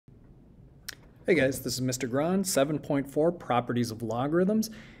Hey guys, this is Mr. Gran, 7.4 Properties of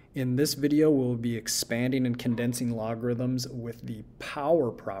Logarithms. In this video, we'll be expanding and condensing logarithms with the power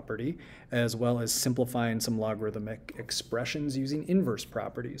property, as well as simplifying some logarithmic expressions using inverse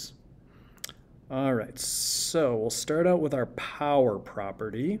properties. All right, so we'll start out with our power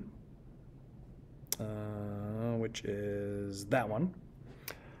property, which is that one.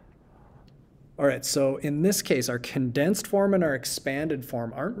 All right, so in this case, our condensed form and our expanded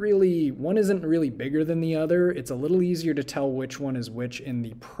form one isn't really bigger than the other. It's a little easier to tell which one is which in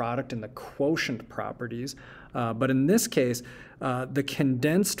the product and the quotient properties. But in this case, the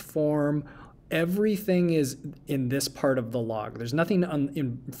condensed form, everything is in this part of the log. There's nothing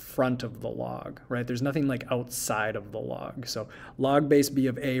in front of the log, right? There's nothing like outside of the log. So log base b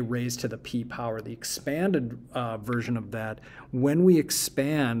of a raised to the p power. The expanded version of that, when we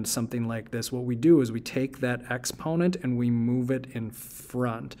expand something like this, what we do is we take that exponent and we move it in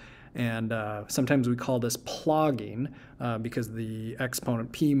front. And sometimes we call this plogging because the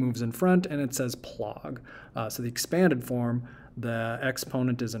exponent p moves in front and it says plog. So the expanded form, the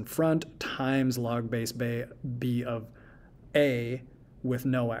exponent is in front times log base b of a with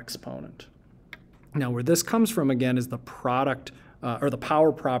no exponent. Now where this comes from again is the product or the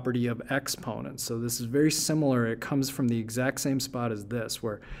power property of exponents. So this is very similar. It comes from the exact same spot as this,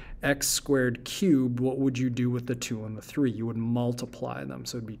 where x squared cubed, what would you do with the 2 and the 3? You would multiply them,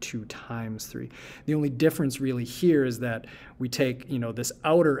 so it would be 2 times 3. The only difference really here is that we take, this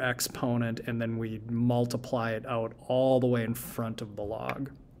outer exponent and then we multiply it out all the way in front of the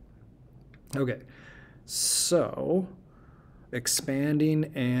log. Okay, so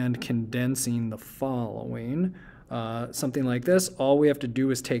expanding and condensing the following. Something like this, all we have to do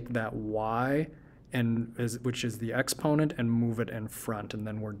is take that y, which is the exponent, and move it in front, and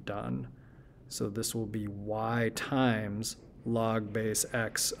then we're done. So this will be y times log base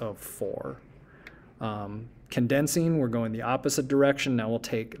x of 4. Condensing, we're going the opposite direction. Now we'll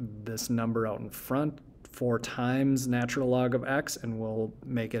take this number out in front, 4 times natural log of x, and we'll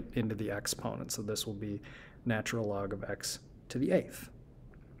make it into the exponent. So this will be natural log of x to the 8th.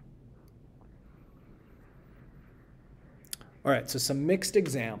 All right, so some mixed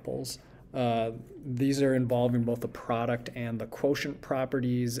examples. These are involving both the product and the quotient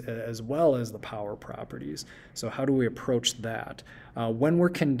properties as well as the power properties. So how do we approach that? When we're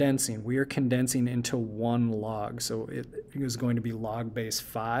condensing, we are condensing into one log. So it is going to be log base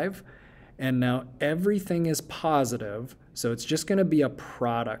 5. And now everything is positive, so it's just going to be a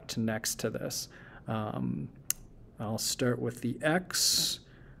product next to this. I'll start with the x.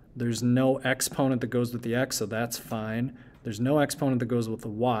 There's no exponent that goes with the x, so that's fine. There's no exponent that goes with the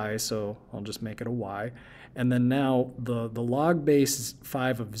y, so I'll just make it a y. And then now the log base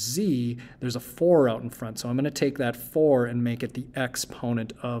 5 of z, there's a 4 out in front, so I'm going to take that 4 and make it the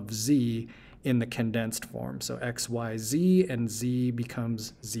exponent of z in the condensed form. So x, y, z, and z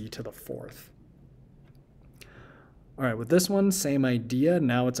becomes z to the 4th. All right, with this one, same idea.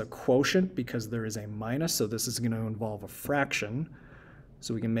 Now it's a quotient because there is a minus, so this is going to involve a fraction.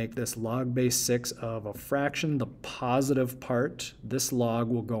 So we can make this log base 6 of a fraction. The positive part, this log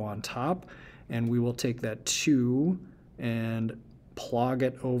will go on top, and we will take that 2 and plug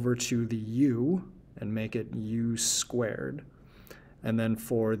it over to the u and make it u squared. And then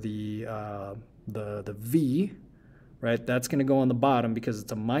for the v, right, that's going to go on the bottom because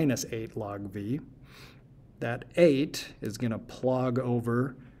it's a minus 8 log v. That 8 is going to plug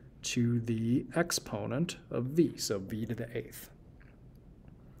over to the exponent of v, so v to the 8th.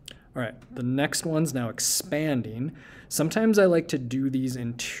 All right, the next one's now expanding. Sometimes I like to do these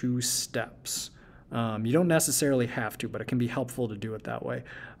in 2 steps. You don't necessarily have to, but it can be helpful to do it that way.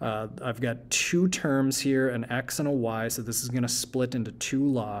 I've got 2 terms here, an x and a y, so this is going to split into 2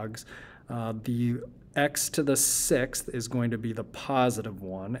 logs. The x to the 6th is going to be the positive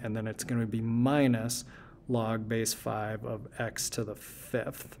one, and then it's going to be minus log base 5 of x to the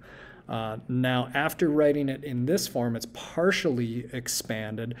 5th. Now, after writing it in this form, it's partially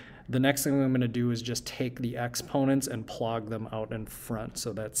expanded. The next thing I'm going to do is just take the exponents and plug them out in front.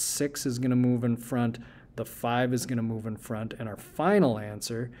 So that 6 is going to move in front, the 5 is going to move in front, and our final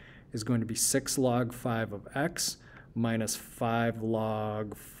answer is going to be 6 log 5 of x minus 5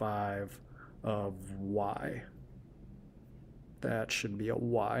 log 5 of y. That should be a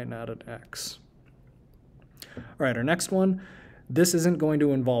y, not an x. All right, our next one. This isn't going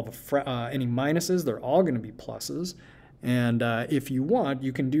to involve any minuses. They're all going to be pluses. And if you want,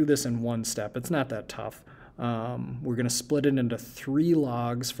 you can do this in 1 step. It's not that tough. We're going to split it into 3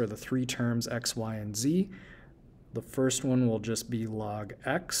 logs for the 3 terms x, y, and z. The first one will just be log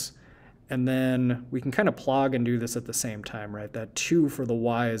x. And then we can kind of plug and do this at the same time, right? That 2 for the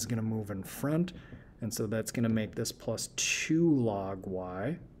y is going to move in front. And so that's going to make this plus 2 log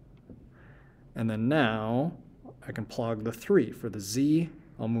y. And then now I can plug the 3. For the z,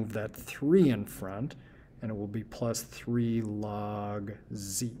 I'll move that 3 in front, and it will be plus 3 log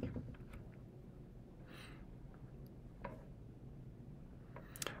z.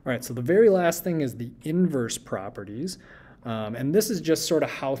 All right, so the very last thing is the inverse properties. And this is just sort of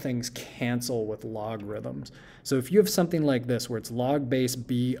how things cancel with logarithms. So if you have something like this where it's log base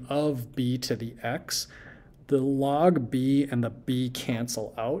b of b to the x, the log b and the b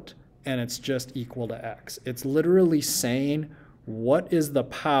cancel out, and it's just equal to x. It's literally saying what is the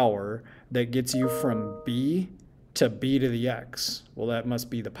power that gets you from b to b to the x? Well, that must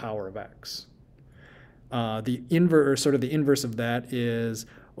be the power of x. The inverse, sort of the inverse of that is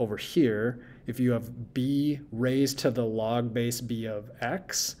over here. If you have b raised to the log base b of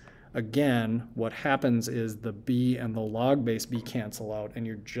x, again, what happens is the b and the log base b cancel out, and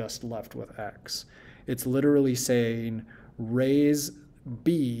you're just left with x. It's literally saying raise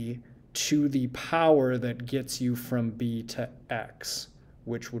b to the power that gets you from b to x,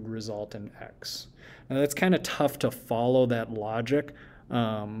 which would result in x. Now that's kind of tough to follow that logic.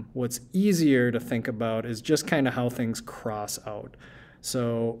 What's easier to think about is just kind of how things cross out.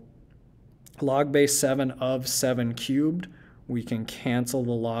 So log base 7 of 7 cubed, we can cancel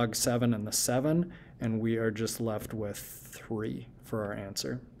the log 7 and the 7, and we are just left with 3 for our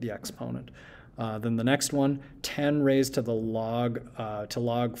answer, the exponent. Then the next one, 10 raised to the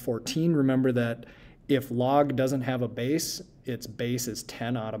log 14. Remember that if log doesn't have a base, its base is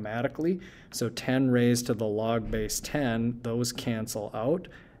 10 automatically. So 10 raised to the log base 10, those cancel out,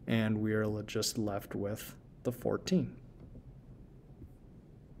 and we are just left with the 14.